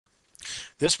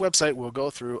This website will go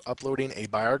through uploading a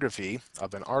biography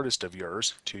of an artist of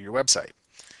yours to your website.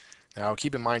 Now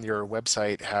keep in mind your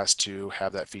website has to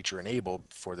have that feature enabled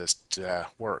for this to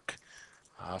work.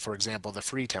 For example, the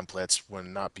free templates would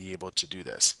not be able to do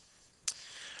this.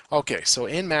 Okay, so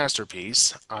in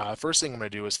Masterpiece, first thing I'm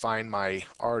going to do is find my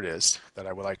artist that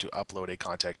I would like to upload a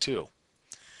contact to.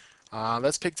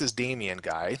 Let's pick this Damien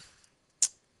guy.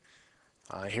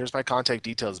 Here's my contact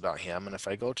details about him, and if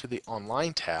I go to the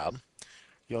Online tab,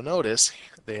 you'll notice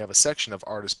they have a section of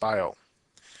Artist Bio.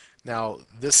 Now,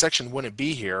 this section wouldn't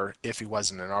be here if he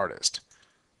wasn't an artist.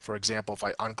 For example, if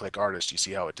I unclick Artist, you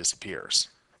see how it disappears,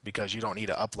 because you don't need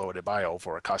to upload a bio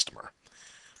for a customer.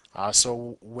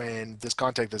 So when this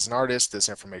contact is an artist, this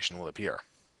information will appear.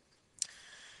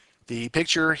 The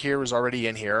picture here is already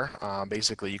in here.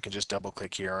 Basically, you can just double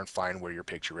click here and find where your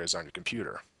picture is on your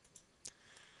computer.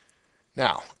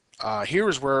 Now, here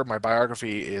is where my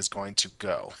biography is going to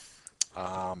go.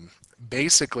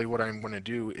 Basically, what I'm going to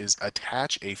do is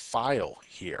attach a file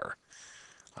here.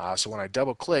 So when I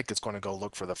double click, it's going to go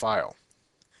look for the file.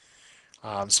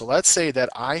 So let's say that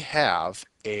I have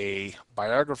a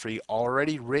biography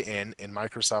already written in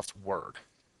Microsoft Word.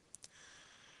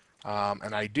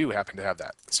 And I do happen to have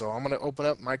that. So I'm going to open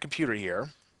up my computer here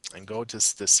and go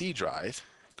to the C drive,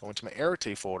 go into my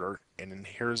Arete folder, and then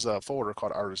here's a folder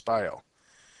called Artist Bio.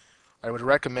 I would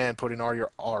recommend putting all your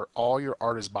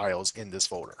artist bios in this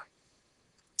folder.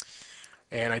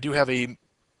 And I do have a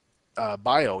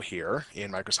bio here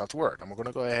in Microsoft Word. I'm going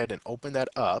to go ahead and open that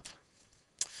up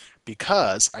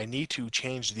because I need to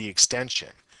change the extension.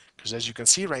 Because as you can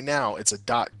see right now, it's a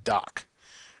 .doc.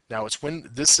 Now it's when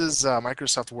this is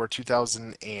Microsoft Word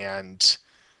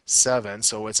 2007,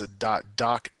 so it's a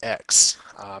 .docx.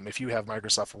 If you have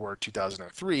Microsoft Word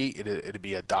 2003, it'd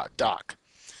be a .doc.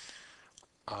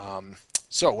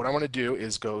 So what I want to do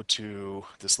is go to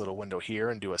this little window here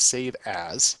and do a save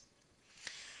as.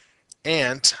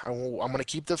 And I'm going to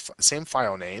keep the same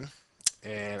file name,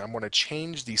 and I'm going to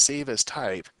change the save as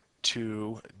type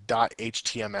to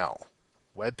 .html,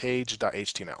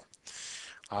 webpage.html.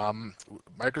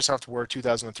 Microsoft Word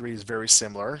 2003 is very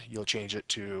similar. You'll change it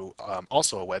to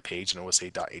also a web page, and it will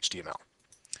say .html.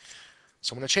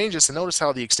 So I'm going to change this, and notice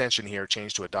how the extension here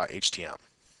changed to a .html.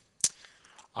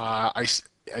 As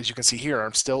you can see here,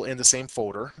 I'm still in the same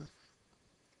folder.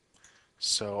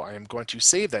 So I am going to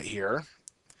save that here,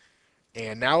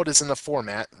 and now it is in the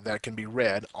format that can be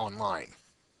read online.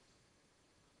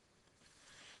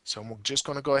 So I'm just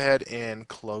going to go ahead and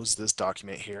close this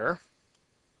document here.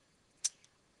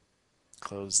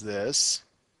 Close this.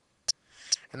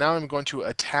 And now I'm going to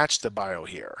attach the bio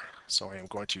here. So I am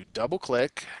going to double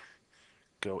click,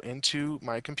 go into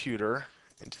my computer,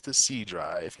 into the C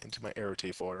drive, into my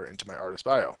Arete folder, into my artist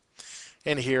bio.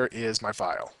 And here is my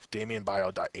file,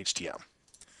 damienbio.html.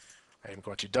 I am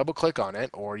going to double click on it,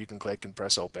 or you can click and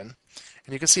press open,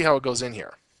 and you can see how it goes in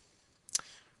here.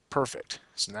 Perfect.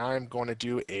 So now I'm going to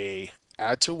do a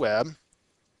add to web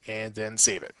and then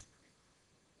save it.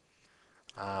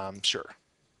 Sure.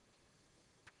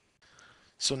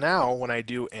 So now when I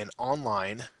do an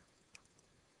online,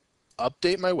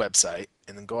 update my website,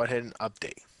 and then go ahead and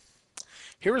update.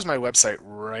 Here is my website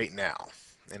right now.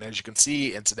 And as you can see,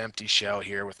 it's an empty shell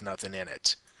here with nothing in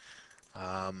it.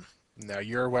 Now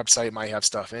your website might have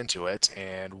stuff into it,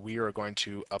 and we are going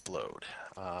to upload.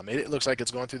 It looks like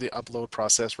it's going through the upload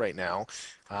process right now.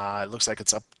 It looks like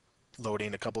it's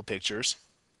uploading a couple pictures.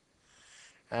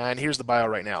 And here's the bio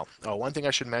right now. Oh, one thing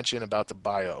I should mention about the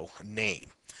bio name.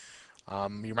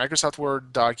 Your Microsoft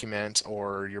Word document,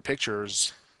 or your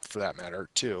pictures for that matter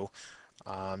too,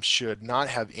 should not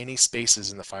have any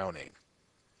spaces in the file name.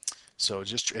 So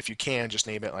just, if you can, just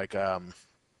name it like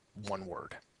one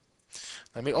word.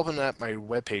 Let me open up my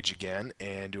web page again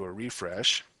and do a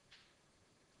refresh.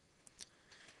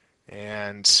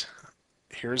 And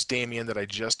here's Damien that I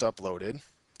just uploaded.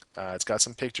 It's got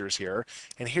some pictures here.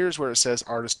 And here's where it says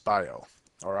Artist Bio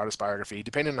or Artist Biography,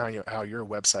 depending on how your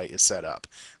website is set up.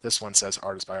 This one says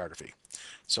Artist Biography.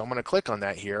 So I'm going to click on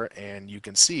that here, and you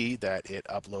can see that it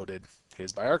uploaded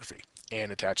his biography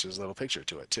and attaches a little picture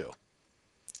to it too.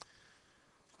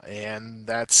 And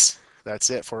that's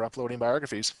it for uploading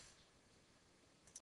biographies.